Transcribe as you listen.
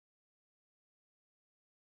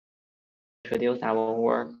introduce our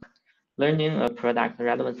work, learning a product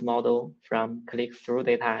relevance model from click-through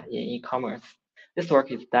data in e-commerce. This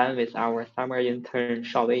work is done with our summer intern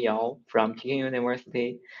Shaowei from Peking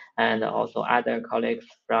University and also other colleagues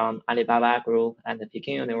from Alibaba Group and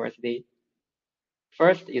Peking University.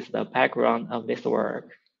 First is the background of this work.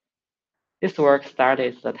 This work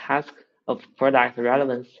started the task of product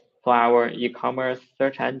relevance for our e-commerce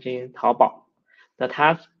search engine Taobao. The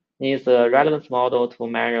task needs a relevance model to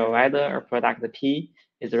measure whether a product P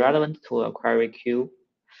is relevant to a query Q,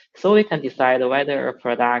 so we can decide whether a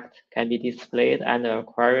product can be displayed under a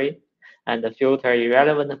query and filter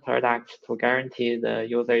irrelevant products to guarantee the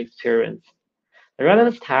user experience. The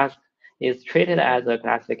relevance task is treated as a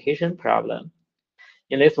classification problem.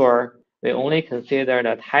 In this work, we only consider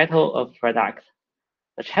the title of product.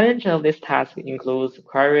 The challenge of this task includes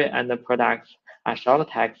query and the products are short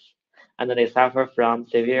text, and they suffer from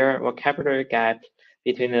severe vocabulary gap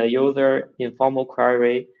between the user informal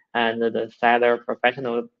query and the seller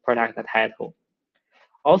professional product title.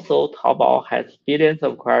 Also, Taobao has billions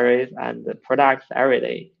of queries and products every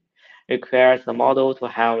day. It requires the model to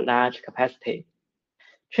have large capacity.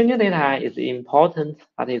 Training data is important,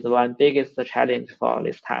 but is one biggest challenge for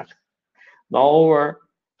this task. Moreover,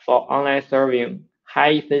 for online serving,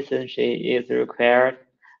 high efficiency is required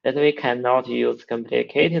that we cannot use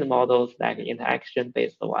complicated models like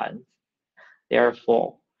interaction-based ones.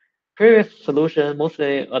 Therefore, previous solution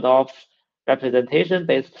mostly adopts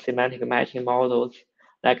representation-based semantic matching models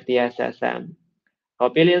like DSSM. For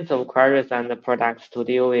billions of queries and products to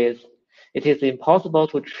deal with, it is impossible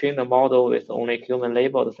to train a model with only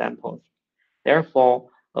human-labeled samples. Therefore,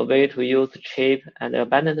 a way to use cheap and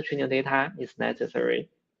abundant training data is necessary.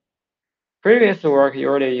 Previous work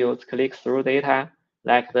usually used click-through data,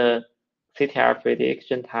 like the CTR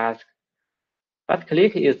prediction task. But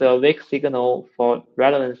click is a weak signal for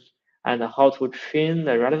relevance, and how to train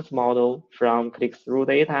the relevance model from click-through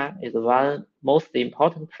data is one most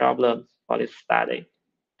important problem for this study.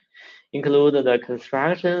 Include the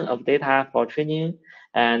construction of data for training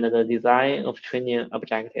and the design of training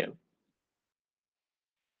objective.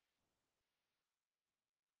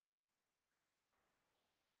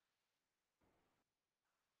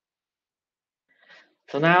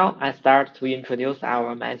 So now I start to introduce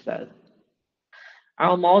our method.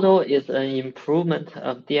 Our model is an improvement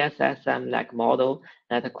of DSSM-like model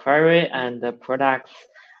that query and the products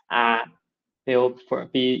will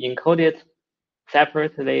be encoded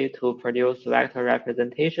separately to produce vector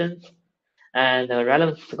representations, and the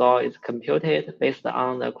relevance score is computed based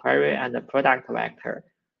on the query and the product vector.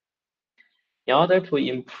 In order to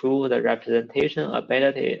improve the representation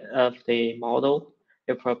ability of the model,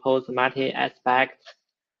 we propose multi-aspect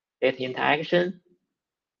data interaction,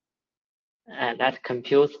 and that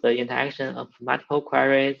computes the interaction of multiple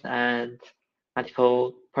queries and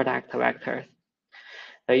multiple product vectors.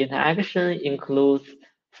 The interaction includes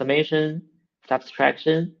summation,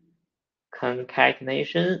 subtraction,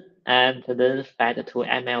 concatenation, and then fed to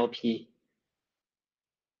MLP.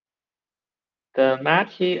 The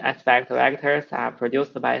multi-aspect vectors are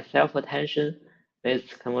produced by self-attention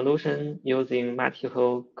with convolution using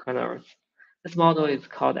multiple kernels. This model is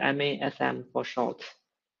called MASM for short.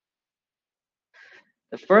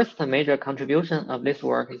 The first major contribution of this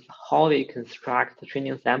work is how we construct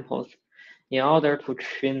training samples in order to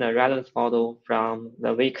train the relevance model from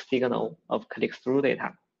the weak signal of click-through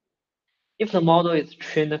data. If the model is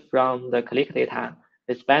trained from the click data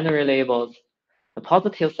with binary labels, the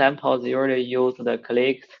positive samples usually use the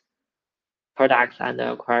clicked products and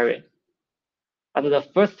the query. But the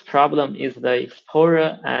first problem is the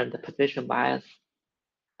exposure and position bias,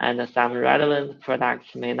 and some relevant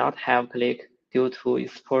products may not have click due to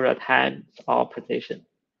exposure times or position.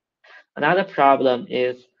 Another problem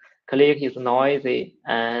is click is noisy,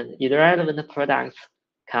 and irrelevant products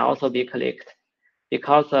can also be clicked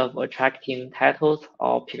because of attracting titles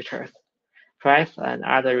or pictures, price, and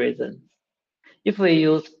other reasons. If we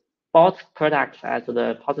use bought products as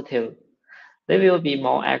the positive, they will be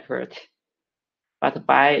more accurate. But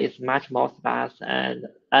buy is much more sparse, and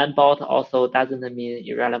unbought also doesn't mean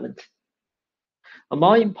irrelevant. A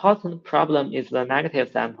more important problem is the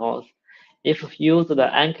negative samples. If we use the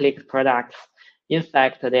unclicked products, in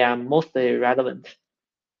fact, they are mostly relevant.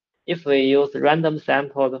 If we use random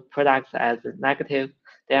sampled products as negative,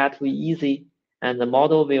 they are too easy, and the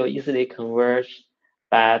model will easily converge,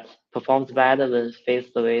 but performs better when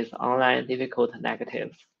faced with online difficult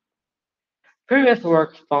negatives. Previous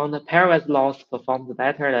work found pairwise loss performs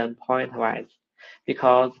better than pointwise,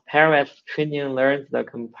 because pairwise training learns the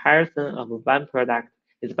comparison of one product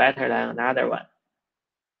is better than another one.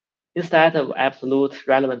 instead of absolute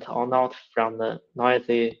relevant or not from the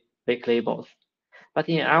noisy weak labels. But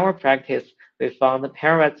in our practice, we found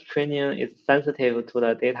pairwise training is sensitive to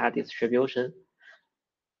the data distribution,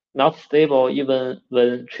 not stable even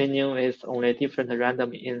when training with only different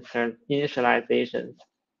random initializations.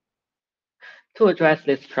 To address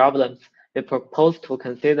these problems, we propose to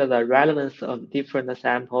consider the relevance of different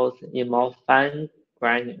samples in more fine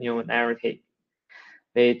granularity.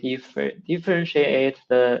 We differentiate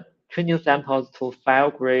the training samples to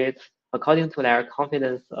file grades according to their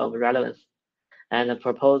confidence of relevance and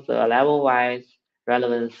propose a level-wise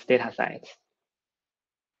relevance dataset.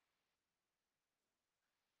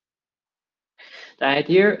 The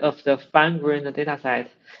idea of the fine-grained dataset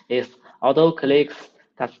is although clicks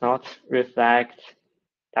does not represent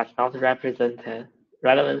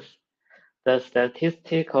relevance, the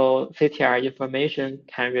statistical CTR information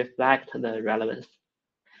can reflect the relevance.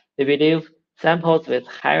 We believe samples with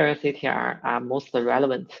higher CTR are most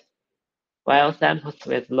relevant, while samples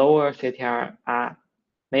with lower CTR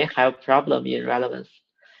may have problem in relevance.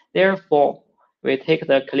 Therefore, we take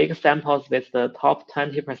the click samples with the top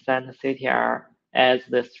 20% CTR as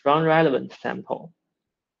the strong relevant sample,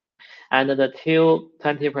 and the tail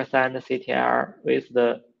 20%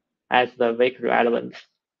 CTR as the weak relevant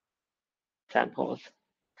samples.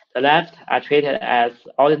 The left are treated as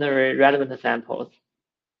ordinary relevant samples.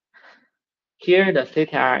 Here, the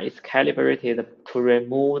CTR is calibrated to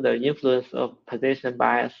remove the influence of position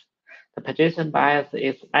bias. The position bias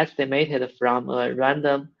is estimated from a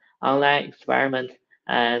random online experiment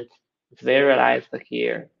and is visualized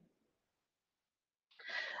here.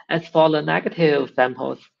 As for the negative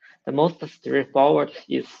samples, the most straightforward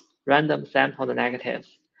is random sampled negatives,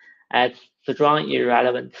 as strong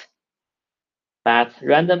irrelevant. But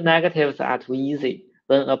random negatives are too easy.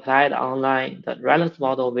 When applied online, the relevance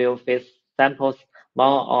model will face samples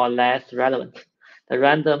more or less relevant. The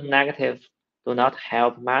random negatives do not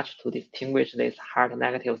help much to distinguish these hard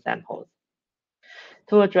negative samples.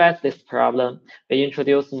 To address this problem, we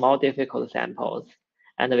introduce more difficult samples,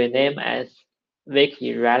 and we name as weak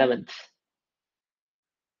irrelevant.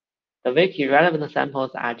 The weak irrelevant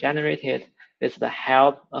samples are generated with the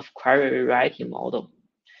help of query rewriting model.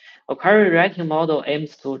 A query rewriting model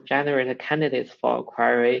aims to generate candidates for a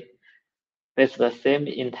query with the same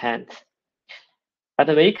intent.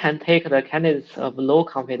 But we can take the candidates of low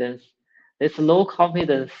confidence. This low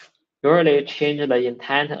confidence usually change the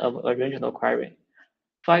intent of original query.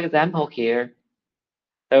 For example here,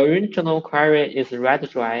 the original query is red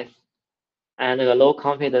dress, and the low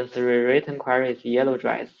confidence rewritten query is yellow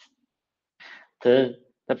dress. Then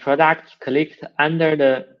the product clicked under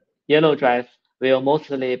the yellow dress will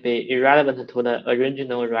mostly be irrelevant to the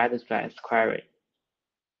original red dress query.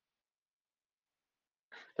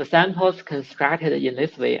 The samples constructed in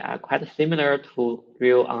this way are quite similar to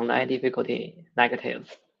real online difficulty negatives.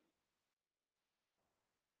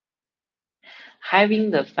 Having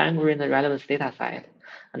the fine-grained relevance dataset,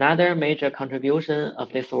 another major contribution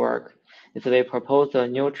of this work is we propose a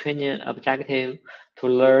new training objective to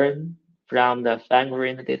learn from the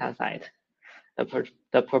fine-grained dataset.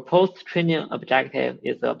 The proposed training objective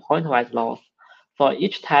is a pointwise loss. For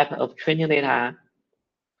each type of training data,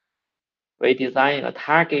 we design a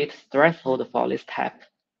target threshold for this type.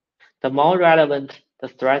 The more relevant the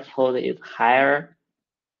threshold is higher,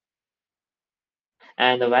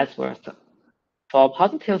 and vice versa. For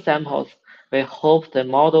positive samples, we hope the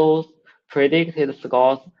model's predicted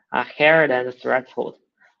scores are higher than the threshold.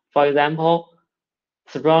 For example,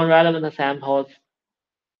 strong relevant samples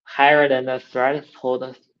higher than the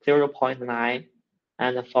threshold 0.9,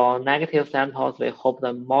 and for negative samples, we hope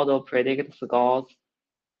the model predicted scores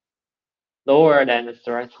lower than the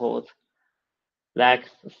threshold. Like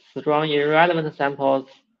strong irrelevant samples,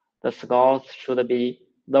 the scores should be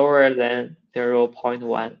lower than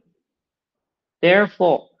 0.1.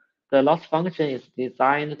 Therefore, the loss function is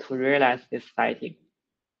designed to realize this setting.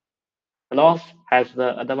 The loss has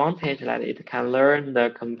the advantage that it can learn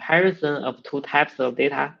the comparison of two types of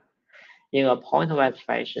data in a pointwise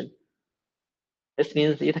fashion. This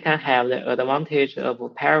means it can have the advantage of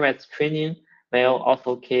pairwise training while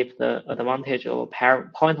also keep the advantage of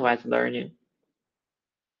pointwise learning.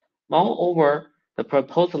 Moreover, the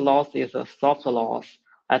proposed loss is a soft loss,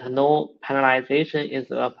 that no penalization is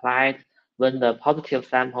applied when the positive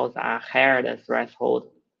samples are higher than threshold.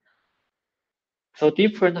 So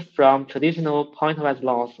different from traditional pointwise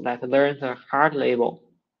loss that learns a hard label,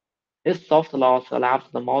 this soft loss allows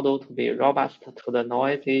the model to be robust to the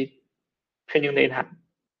noisy training data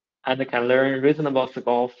and can learn reasonable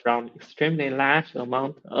score from extremely large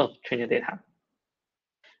amount of training data.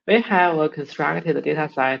 We have a constructed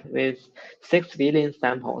dataset with 6 billion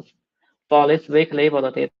samples. For this weak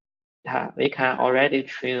labeled data, we can already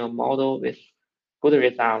train a model with good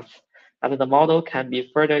results, but the model can be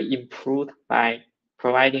further improved by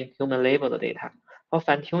providing human labeled data. For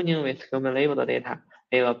fine-tuning with human labeled data,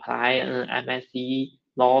 we apply an MSE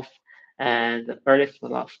loss and early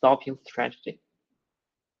stopping strategy.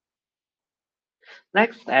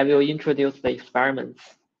 Next, I will introduce the experiments.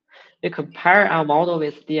 We compare our model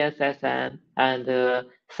with DSSM and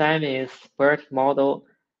Siamese BERT model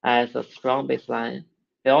as a strong baseline.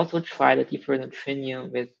 We also tried different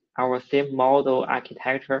training with our same model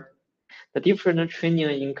architecture. The different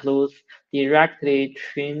training includes directly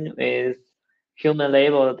train with human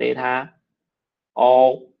labeled data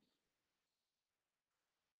or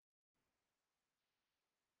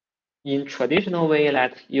in traditional way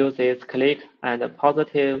that uses click and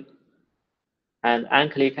positive and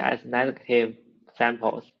unclick as negative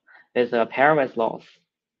samples with a pairwise loss.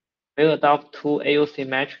 We adopt two AUC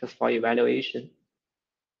metrics for evaluation.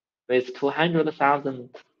 With 200,000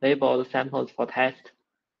 labeled samples for test,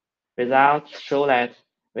 results show that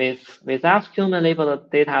without human labeled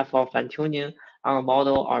data for fine-tuning, our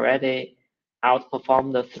model already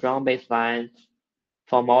outperformed the strong baselines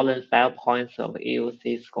for more than 5 points of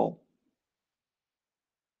AUC score.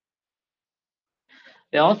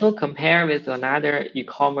 We also compare with another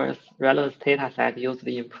e-commerce relevance dataset used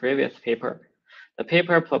in previous paper. The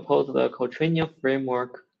paper proposed the co-training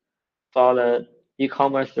framework for the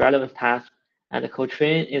e-commerce relevance task, and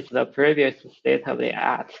co-train is the previous state of the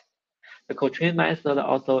art. The co-train method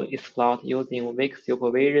also explored using weak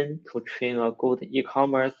supervision to train a good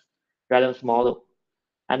e-commerce relevance model.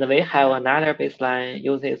 And we have another baseline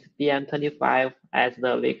uses BM25 as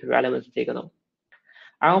the weak relevance signal.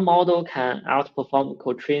 Our model can outperform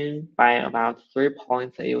co-train by about 3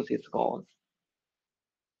 points AUC scores.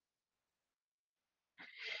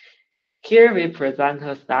 Here we present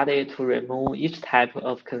a study to remove each type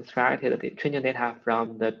of constructed training data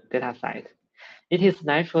from the dataset. It is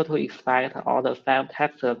natural to expect all the 5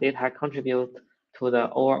 types of data contribute to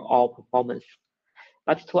the overall performance.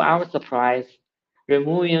 But to our surprise,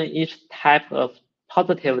 removing each type of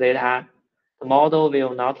positive data, the model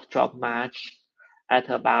will not drop much at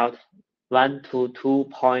about 1 to 2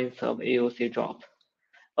 points of AUC drop.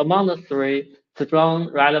 Among the three, strong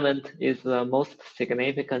relevant is the most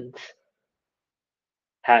significant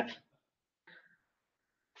type.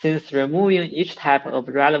 Since removing each type of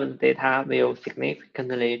relevant data will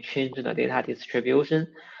significantly change the data distribution,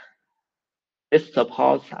 this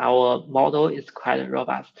supports our model is quite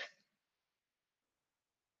robust.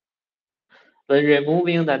 When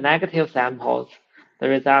removing the negative samples, the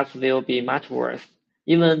results will be much worse.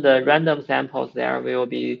 Even the random samples, there will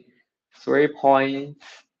be 3 points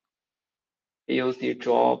AUC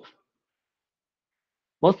drop.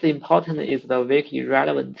 Most important is the weak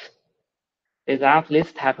irrelevant. Without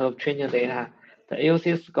this type of training data, the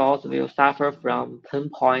AUC scores will suffer from 10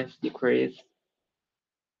 points decrease.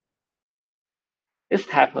 This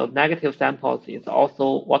type of negative samples is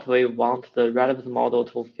also what we want the relevance model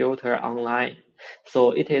to filter online,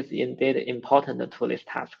 so it is indeed important to this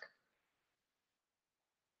task.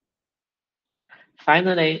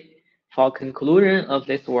 Finally, for conclusion of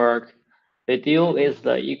this work, we deal with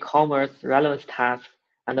the e-commerce relevance task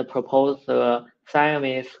and propose a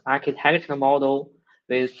Siamese architecture model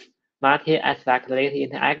with multi-aspect data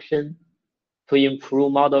interaction to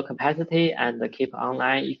improve model capacity and keep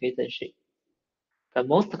online efficiency. The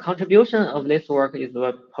most contribution of this work is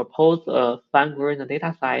to propose a fine-grained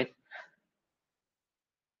dataset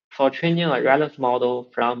for training a relevance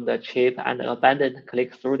model from the cheap and abundant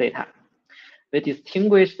click-through data. We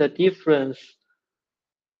distinguish the different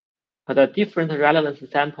relevance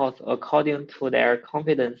samples according to their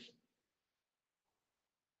confidence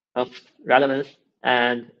of relevance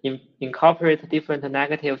and incorporate different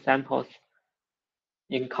negative samples,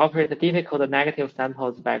 incorporate difficult negative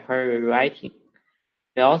samples by query rewriting.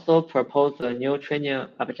 We also propose a new training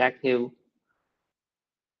objective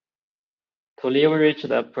to leverage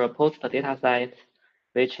the proposed dataset,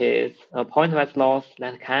 which is a pointwise loss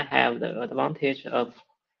that can have the advantage of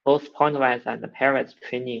both pointwise and pairwise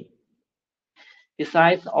training.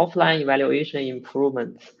 Besides offline evaluation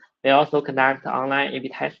improvements, we also conduct online A/B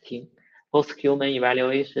testing. Both human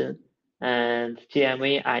evaluation and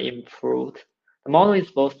GMA are improved. The model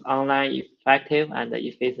is both online effective and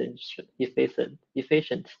efficient.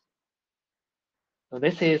 So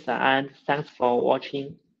this is the end. Thanks for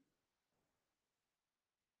watching.